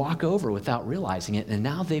just walk over without realizing it, and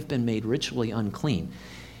now they've been made ritually unclean.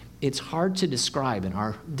 It's hard to describe in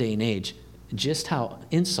our day and age just how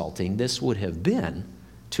insulting this would have been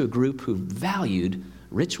to a group who valued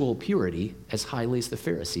ritual purity as highly as the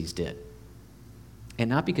Pharisees did. And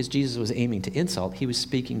not because Jesus was aiming to insult, he was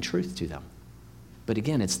speaking truth to them. But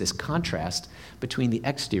again, it's this contrast between the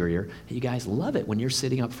exterior. You guys love it when you're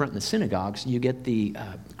sitting up front in the synagogues. You get the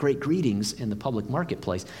great greetings in the public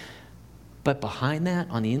marketplace. But behind that,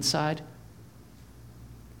 on the inside,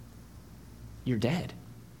 you're dead.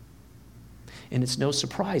 And it's no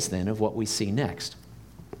surprise then of what we see next.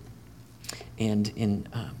 And in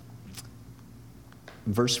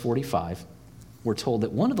verse 45, we're told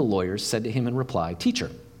that one of the lawyers said to him in reply,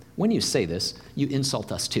 "Teacher, when you say this, you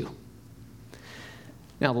insult us too."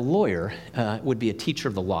 Now, the lawyer would be a teacher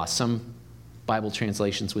of the law. Some Bible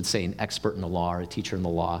translations would say an expert in the law or a teacher in the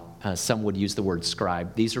law. Some would use the word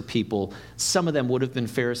scribe. These are people, some of them would have been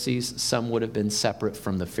Pharisees, some would have been separate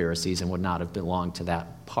from the Pharisees and would not have belonged to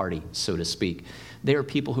that party, so to speak. They are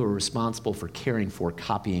people who are responsible for caring for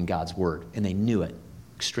copying God's word, and they knew it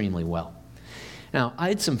extremely well. Now, I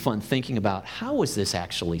had some fun thinking about how was this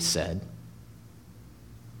actually said?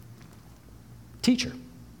 Teacher,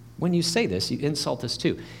 when you say this, you insult us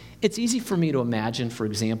too. It's easy for me to imagine, for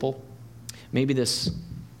example, maybe this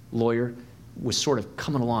lawyer was sort of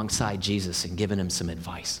coming alongside Jesus and giving him some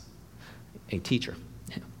advice. Hey, teacher,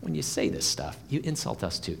 when you say this stuff, you insult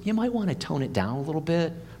us too. You might want to tone it down a little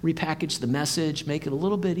bit, repackage the message, make it a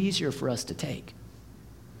little bit easier for us to take.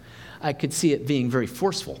 I could see it being very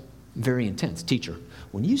forceful, very intense. Teacher,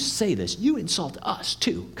 when you say this, you insult us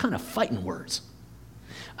too. Kind of fighting words.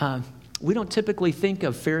 We don't typically think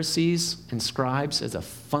of Pharisees and scribes as a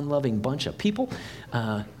fun-loving bunch of people.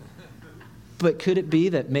 But could it be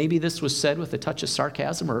that maybe this was said with a touch of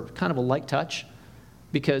sarcasm or kind of a light touch?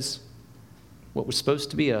 Because what was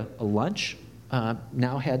supposed to be a lunch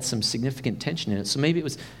now had some significant tension in it. So maybe it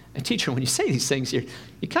was, teacher, when you say these things, you're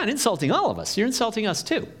kind of insulting all of us. You're insulting us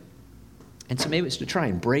too. And so maybe it's to try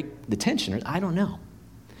and break the tension. I don't know.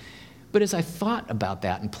 But as I thought about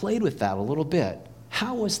that and played with that a little bit,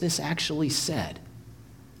 how was this actually said?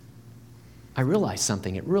 I realized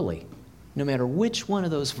something. It really, no matter which one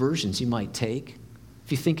of those versions you might take,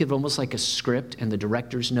 if you think of it almost like a script and the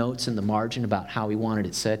director's notes in the margin about how he wanted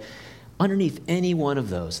it said, underneath any one of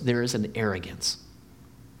those, there is an arrogance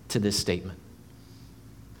to this statement.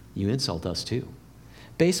 You insult us too.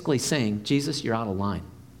 Basically saying, Jesus, you're out of line.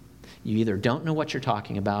 You either don't know what you're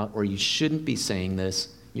talking about or you shouldn't be saying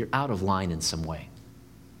this. You're out of line in some way.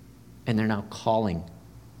 And they're now calling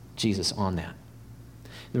Jesus on that.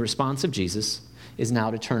 The response of Jesus is now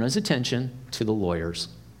to turn his attention to the lawyers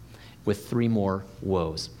with three more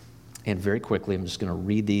woes. And very quickly, I'm just going to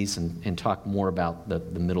read these and talk more about the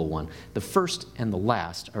middle one. The first and the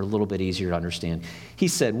last are a little bit easier to understand. He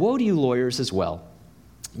said, "Woe to you lawyers as well.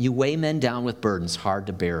 You weigh men down with burdens hard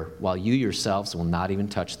to bear, while you yourselves will not even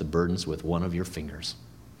touch the burdens with one of your fingers."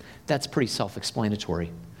 That's pretty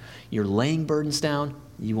self-explanatory. You're laying burdens down,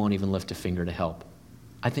 you won't even lift a finger to help.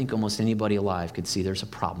 I think almost anybody alive could see there's a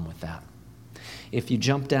problem with that. If you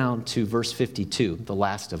jump down to verse 52, the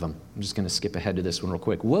last of them, I'm just going to skip ahead to this one real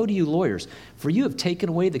quick. "Woe to you lawyers, for you have taken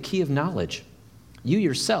away the key of knowledge. You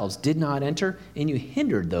yourselves did not enter, and you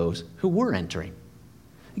hindered those who were entering."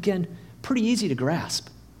 Again, pretty easy to grasp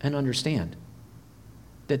and understand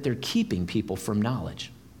that they're keeping people from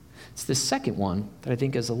knowledge. It's the second one that I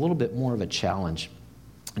think is a little bit more of a challenge.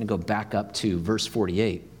 I'm going to go back up to verse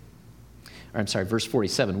 47.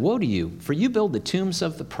 "Woe to you, for you build the tombs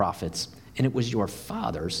of the prophets, and it was your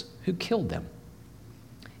fathers who killed them.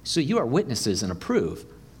 So you are witnesses and approve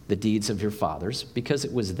the deeds of your fathers, because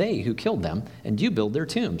it was they who killed them, and you build their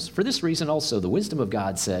tombs. For this reason also the wisdom of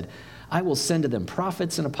God said, I will send to them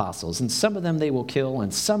prophets and apostles, and some of them they will kill,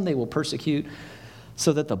 and some they will persecute,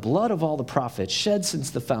 so that the blood of all the prophets shed since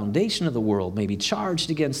the foundation of the world may be charged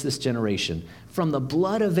against this generation, from the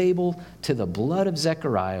blood of Abel to the blood of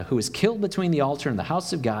Zechariah, who was killed between the altar and the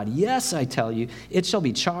house of God. Yes, I tell you, it shall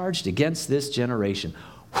be charged against this generation."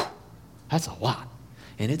 Whew, that's a lot,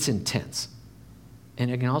 and it's intense. And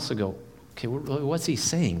I can also go, okay, what's he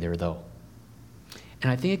saying there, though? And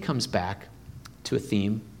I think it comes back to a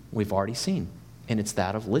theme we've already seen, and it's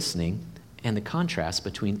that of listening and the contrast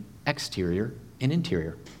between exterior and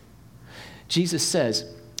interior. Jesus says,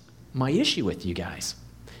 my issue with you guys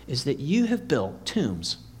is that you have built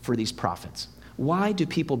tombs for these prophets. Why do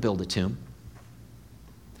people build a tomb?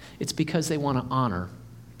 It's because they want to honor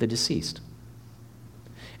the deceased.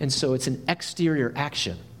 And so it's an exterior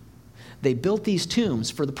action. They built these tombs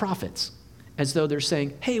for the prophets as though they're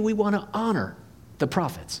saying, hey, we want to honor the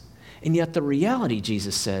prophets. And yet the reality,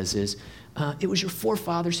 Jesus says, is it was your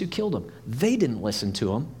forefathers who killed them. They didn't listen to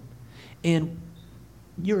them. And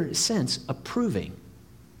you're, in a sense, approving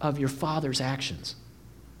of your father's actions.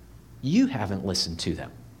 You haven't listened to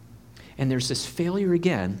them. And there's this failure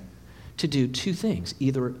again to do two things.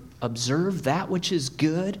 Either observe that which is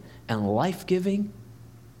good and life-giving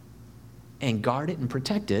and guard it and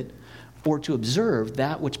protect it, or to observe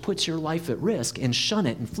that which puts your life at risk and shun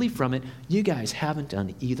it and flee from it, you guys haven't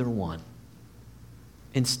done either one.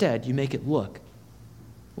 Instead, you make it look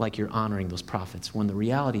like you're honoring those prophets, when the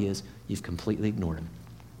reality is you've completely ignored them.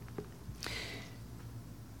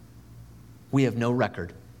 We have no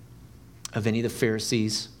record of any of the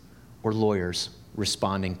Pharisees or lawyers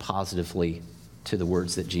responding positively to the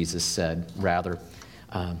words that Jesus said. Rather,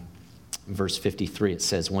 verse 53, it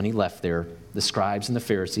says, when he left there, the scribes and the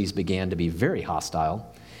Pharisees began to be very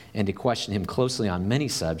hostile and to question him closely on many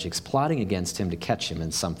subjects, plotting against him to catch him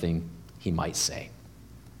in something he might say.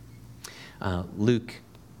 Luke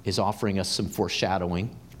is offering us some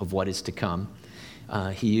foreshadowing of what is to come.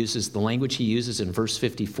 He uses the language he uses in verse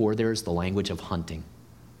 54 there is the language of hunting,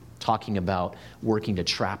 talking about working to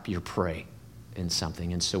trap your prey in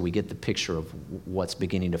something. And so we get the picture of what's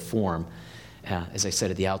beginning to form, as I said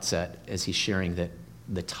at the outset, as he's sharing that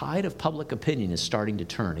the tide of public opinion is starting to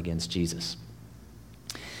turn against Jesus.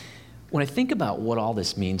 When I think about what all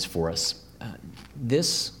this means for us,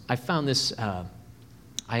 I found this, I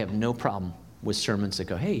have no problem with sermons that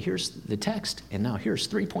go, hey, here's the text, and now here's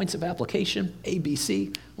 3 points of application, A, B,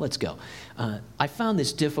 C, let's go. I found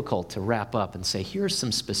this difficult to wrap up and say, here's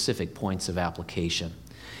some specific points of application.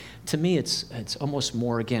 To me, it's almost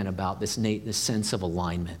more, again, about this sense of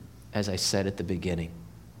alignment, as I said at the beginning.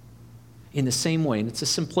 In the same way, and it's a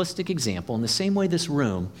simplistic example, in the same way this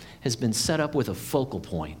room has been set up with a focal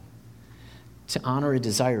point to honor a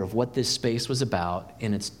desire of what this space was about,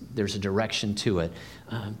 and there's a direction to it.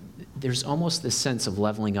 There's almost this sense of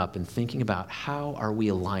leveling up and thinking about how are we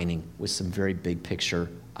aligning with some very big picture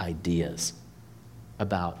ideas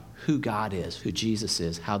about who God is, who Jesus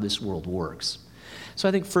is, how this world works. So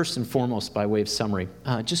I think first and foremost, by way of summary,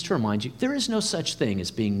 just to remind you, there is no such thing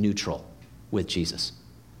as being neutral with Jesus.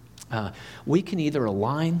 We can either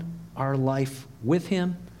align our life with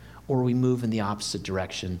him or we move in the opposite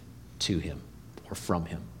direction to him or from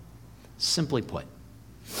him, simply put.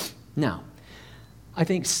 Now, I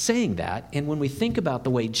think saying that, and when we think about the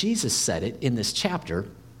way Jesus said it in this chapter,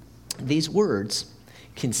 these words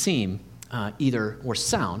can seem or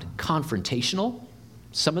sound confrontational.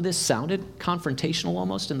 Some of this sounded confrontational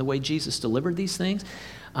almost in the way Jesus delivered these things.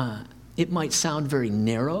 It might sound very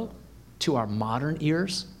narrow to our modern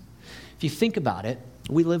ears. If you think about it,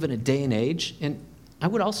 we live in a day and age, and I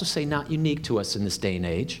would also say not unique to us in this day and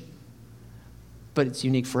age, but it's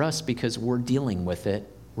unique for us because we're dealing with it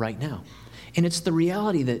right now. And it's the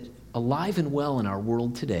reality that alive and well in our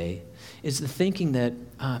world today is the thinking that,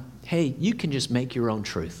 hey, you can just make your own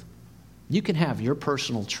truth. You can have your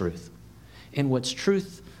personal truth. And what's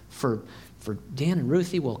truth for Dan and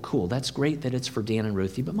Ruthie, well, cool, that's great that it's for Dan and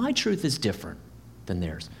Ruthie, but my truth is different than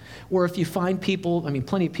theirs. Or if you find people,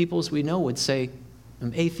 plenty of people, as we know, would say,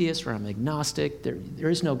 I'm atheist or I'm agnostic, there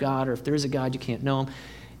is no God, or if there is a God, you can't know him.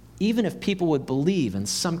 Even if people would believe in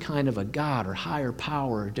some kind of a God or higher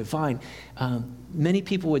power or divine, many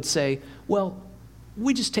people would say, well,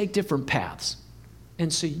 we just take different paths.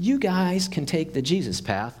 And so you guys can take the Jesus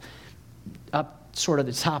path up sort of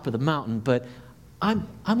the top of the mountain, but I'm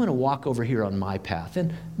going to walk over here on my path.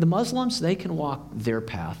 And the Muslims, they can walk their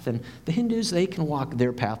path. And the Hindus, they can walk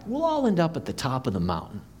their path. We'll all end up at the top of the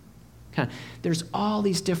mountain. There's all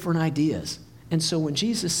these different ideas. And so when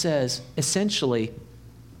Jesus says, essentially,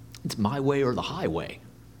 it's my way or the highway,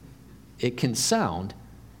 it can sound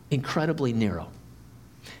incredibly narrow.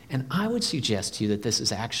 And I would suggest to you that this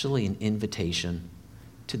is actually an invitation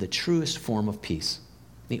to the truest form of peace,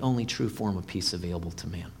 the only true form of peace available to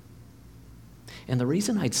man. And the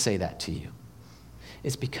reason I'd say that to you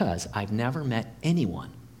is because I've never met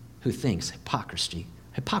anyone who thinks hypocrisy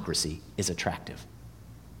is attractive.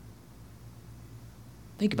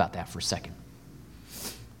 Think about that for a second.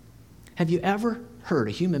 Have you ever heard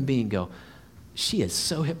a human being go, she is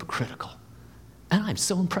so hypocritical, and I'm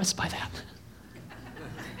so impressed by that?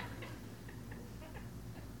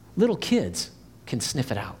 Little kids can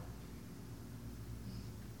sniff it out.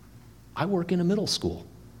 I work in a middle school.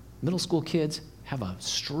 Middle school kids have a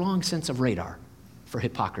strong sense of radar for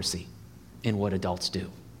hypocrisy in what adults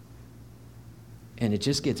do. And it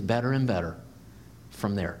just gets better and better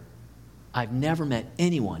from there. I've never met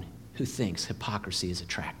anyone who thinks hypocrisy is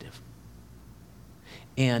attractive.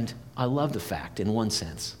 And I love the fact, in one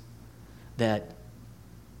sense, that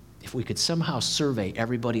if we could somehow survey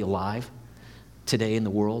everybody alive today in the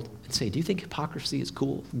world and say, do you think hypocrisy is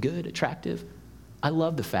cool, good, attractive? I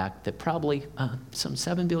love the fact that probably some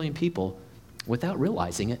 7 billion people, without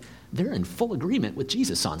realizing it, they're in full agreement with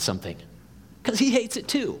Jesus on something because he hates it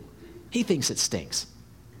too. He thinks it stinks.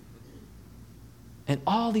 And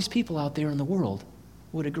all these people out there in the world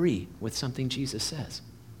would agree with something Jesus says.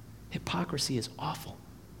 Hypocrisy is awful.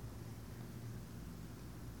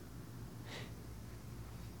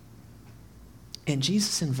 And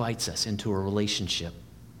Jesus invites us into a relationship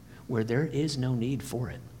where there is no need for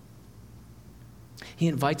it. He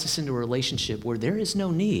invites us into a relationship where there is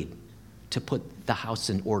no need to put the house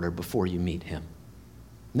in order before you meet him.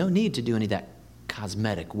 No need to do any of that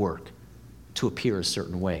cosmetic work to appear a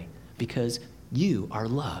certain way, because you are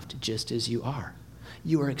loved just as you are.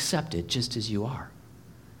 You are accepted just as you are.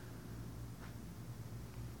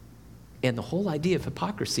 And the whole idea of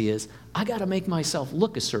hypocrisy is, I got to make myself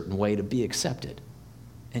look a certain way to be accepted.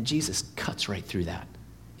 And Jesus cuts right through that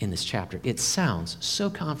in this chapter. It sounds so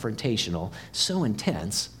confrontational, so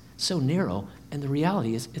intense, so narrow, and the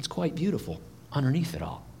reality is it's quite beautiful underneath it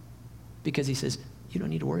all. Because he says, you don't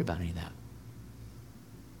need to worry about any of that.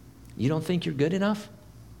 You don't think you're good enough?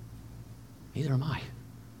 Neither am I.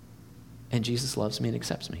 And Jesus loves me and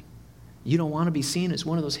accepts me. You don't want to be seen as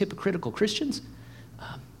one of those hypocritical Christians?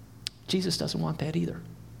 Jesus doesn't want that either.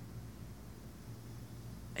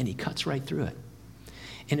 And he cuts right through it.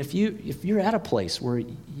 And if you're at a place where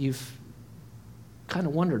you've kind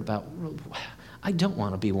of wondered about, I don't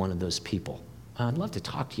want to be one of those people, I'd love to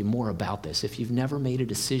talk to you more about this. If you've never made a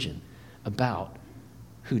decision about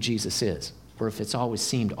who Jesus is, or if it's always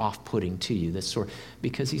seemed off-putting to you,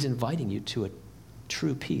 because he's inviting you to a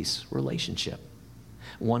true peace relationship,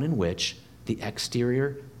 one in which the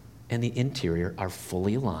exterior and the interior are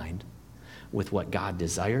fully aligned with what God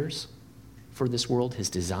desires for this world, his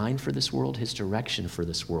design for this world, his direction for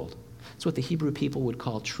this world. It's what the Hebrew people would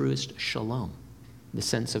call truest shalom. The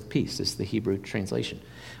sense of peace is the Hebrew translation.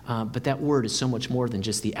 But that word is so much more than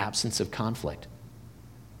just the absence of conflict.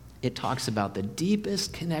 It talks about the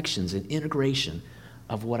deepest connections and integration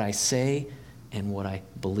of what I say and what I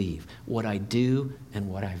believe, what I do and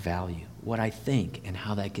what I value, what I think and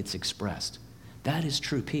how that gets expressed. That is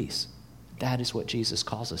true peace. That is what Jesus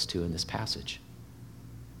calls us to in this passage.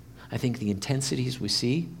 I think the intensities we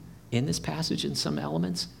see in this passage in some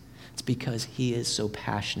elements, it's because he is so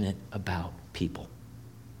passionate about people.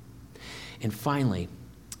 And finally,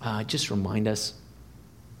 just remind us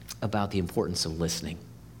about the importance of listening.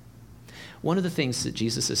 One of the things that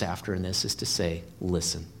Jesus is after in this is to say,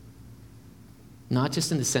 listen. Not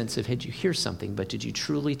just in the sense of, did you hear something, but did you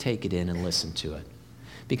truly take it in and listen to it?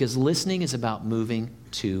 Because listening is about moving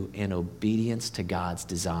to an obedience to God's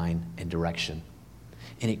design and direction.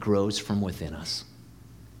 And it grows from within us.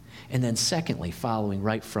 And then secondly, following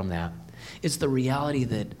right from that, is the reality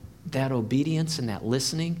that that obedience and that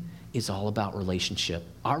listening is all about relationship.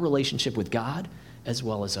 Our relationship with God as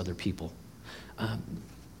well as other people.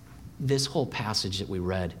 This whole passage that we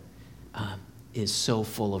read is so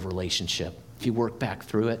full of relationship. If you work back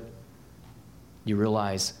through it, you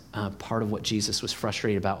realize part of what Jesus was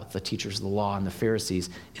frustrated about with the teachers of the law and the Pharisees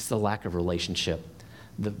is the lack of relationship.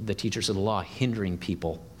 The teachers of the law hindering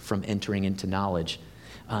people from entering into knowledge,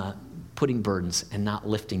 putting burdens and not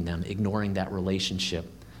lifting them, ignoring that relationship.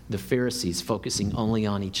 The Pharisees focusing only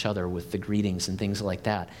on each other with the greetings and things like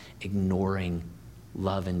that, ignoring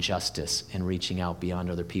love and justice and reaching out beyond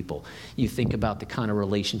other people. You think about the kind of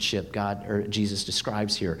relationship Jesus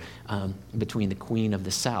describes here between the queen of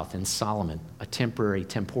the south and Solomon, a temporary,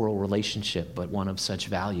 temporal relationship, but one of such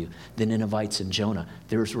value. The Ninevites and Jonah,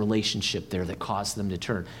 there's relationship there that caused them to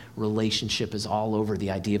turn. Relationship is all over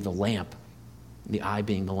the idea of the lamp, the eye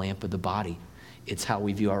being the lamp of the body. It's how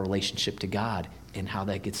we view our relationship to God and how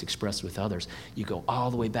that gets expressed with others. You go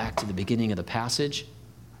all the way back to the beginning of the passage.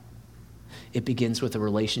 It begins with a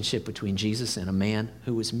relationship between Jesus and a man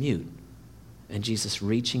who was mute, and Jesus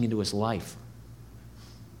reaching into his life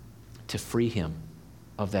to free him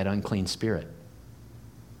of that unclean spirit.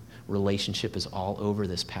 Relationship is all over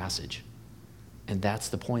this passage, and that's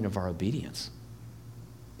the point of our obedience,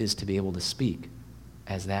 is to be able to speak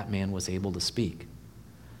as that man was able to speak.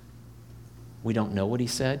 We don't know what he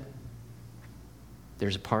said.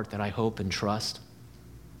 There's a part that I hope and trust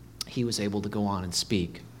he was able to go on and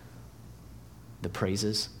speak the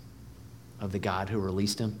praises of the God who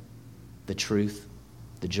released him, the truth,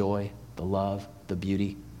 the joy, the love, the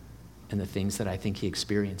beauty, and the things that I think he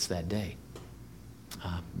experienced that day.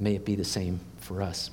 May it be the same for us.